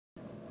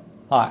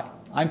Hi,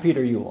 I'm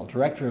Peter Ewell,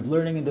 Director of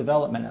Learning and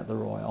Development at the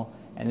Royal,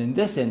 and in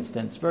this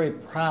instance, very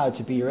proud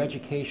to be your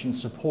education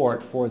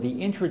support for the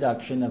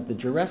introduction of the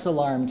Duress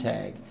Alarm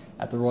Tag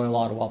at the Royal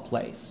Ottawa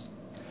Place.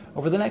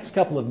 Over the next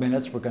couple of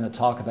minutes, we're going to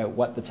talk about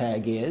what the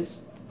tag is,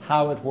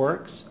 how it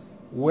works,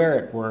 where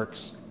it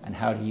works, and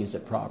how to use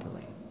it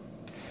properly.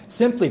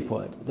 Simply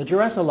put, the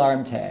Duress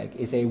Alarm Tag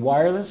is a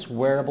wireless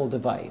wearable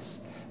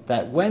device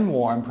that, when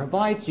worn,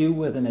 provides you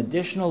with an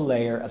additional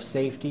layer of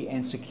safety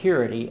and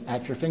security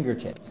at your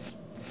fingertips.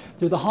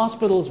 Through the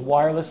hospital's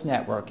wireless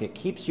network, it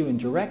keeps you in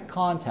direct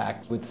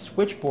contact with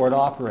switchboard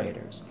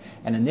operators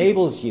and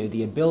enables you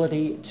the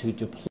ability to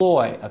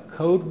deploy a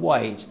code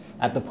white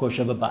at the push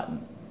of a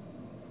button.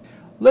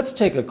 Let's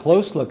take a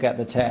close look at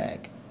the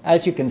tag.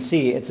 As you can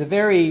see, it's a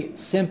very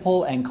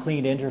simple and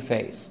clean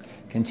interface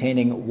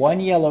containing one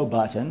yellow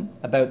button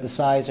about the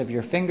size of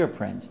your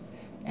fingerprint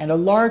and a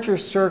larger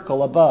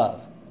circle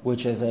above,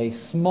 which is a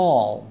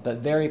small but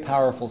very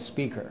powerful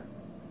speaker.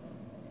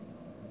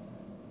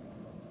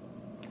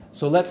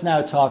 So let's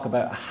now talk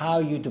about how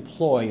you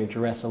deploy your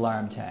Duress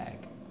Alarm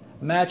Tag.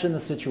 Imagine the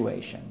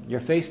situation.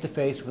 You're face to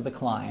face with a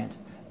client.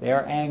 They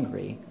are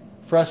angry,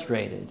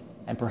 frustrated,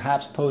 and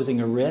perhaps posing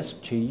a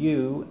risk to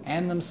you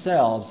and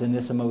themselves in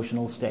this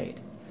emotional state.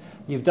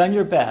 You've done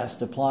your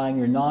best applying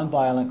your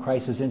nonviolent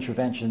crisis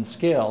intervention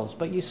skills,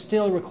 but you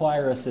still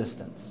require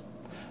assistance.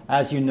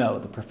 As you know,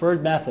 the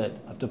preferred method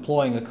of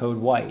deploying a code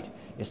white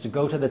is to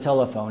go to the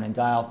telephone and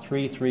dial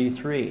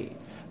 333.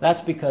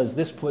 That's because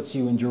this puts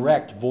you in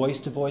direct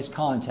voice-to-voice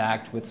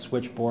contact with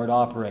switchboard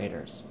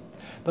operators.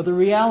 But the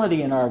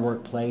reality in our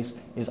workplace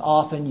is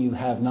often you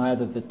have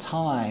neither the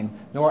time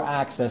nor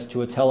access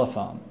to a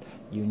telephone.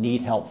 You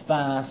need help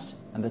fast,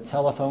 and the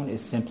telephone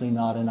is simply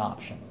not an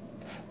option.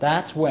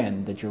 That's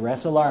when the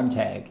Duress Alarm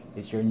Tag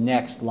is your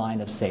next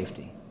line of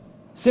safety.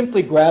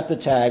 Simply grab the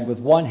tag with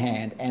one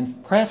hand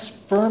and press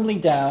firmly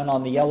down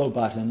on the yellow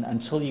button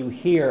until you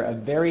hear a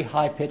very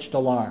high-pitched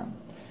alarm.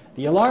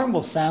 The alarm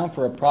will sound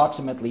for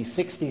approximately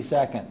 60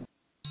 seconds.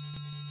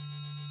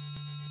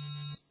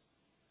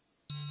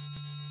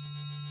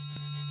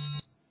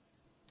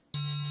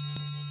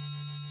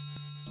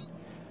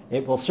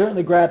 It will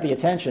certainly grab the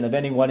attention of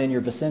anyone in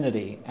your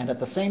vicinity, and at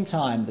the same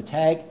time, the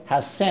tag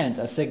has sent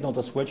a signal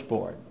to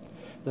switchboard.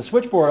 The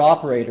switchboard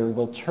operator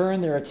will turn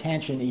their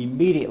attention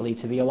immediately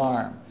to the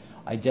alarm,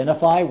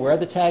 identify where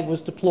the tag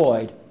was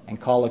deployed,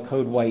 and call a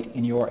code white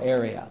in your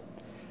area.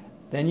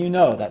 Then you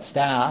know that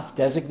staff,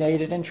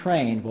 designated and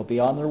trained, will be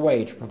on their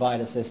way to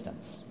provide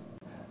assistance.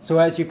 So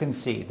as you can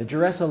see, the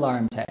Duress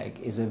Alarm Tag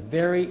is a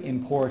very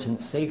important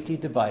safety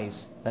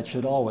device that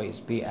should always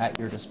be at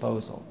your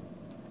disposal.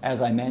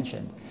 As I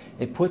mentioned,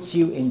 it puts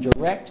you in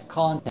direct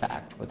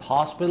contact with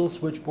hospital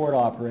switchboard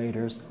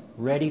operators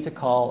ready to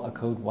call a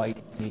code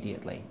white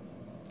immediately.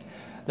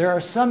 There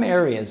are some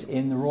areas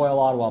in the Royal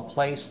Ottawa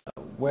Place,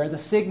 though, where the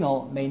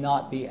signal may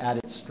not be at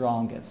its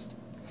strongest.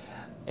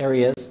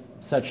 Areas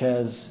such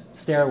as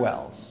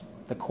stairwells,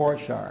 the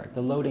courtyard,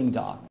 the loading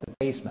dock, the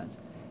basement,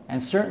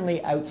 and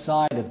certainly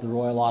outside of the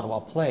Royal Ottawa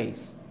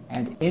Place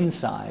and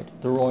inside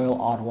the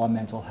Royal Ottawa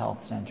Mental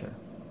Health Centre.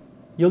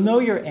 You'll know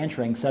you're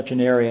entering such an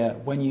area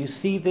when you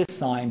see this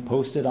sign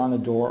posted on a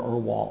door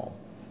or wall.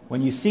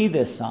 When you see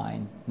this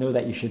sign, know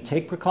that you should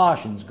take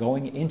precautions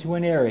going into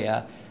an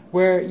area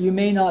where you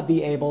may not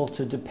be able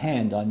to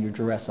depend on your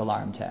Duress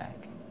Alarm Tag.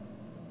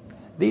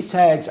 These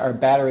tags are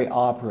battery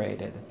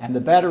operated, and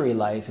the battery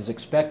life is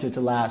expected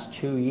to last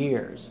 2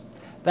 years.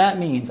 That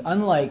means,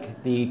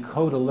 unlike the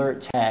code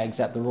alert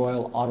tags at the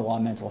Royal Ottawa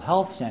Mental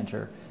Health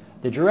Centre,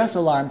 the Duress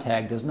Alarm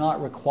Tag does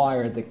not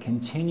require the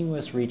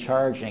continuous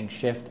recharging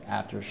shift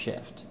after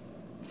shift.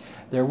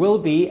 There will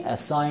be a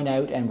sign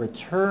out and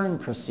return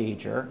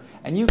procedure,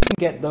 and you can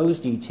get those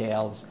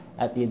details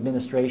at the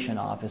administration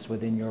office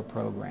within your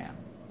program.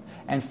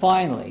 And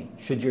finally,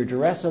 should your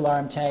Duress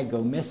Alarm Tag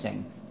go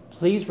missing,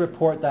 please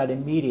report that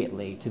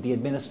immediately to the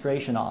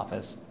administration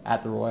office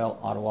at the Royal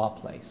Ottawa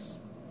Place.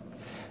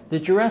 The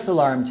Duress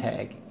Alarm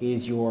Tag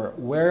is your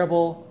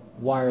wearable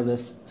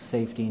wireless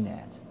safety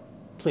net.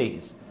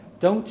 Please,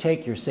 don't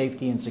take your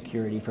safety and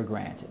security for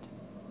granted.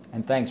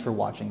 And thanks for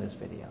watching this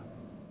video.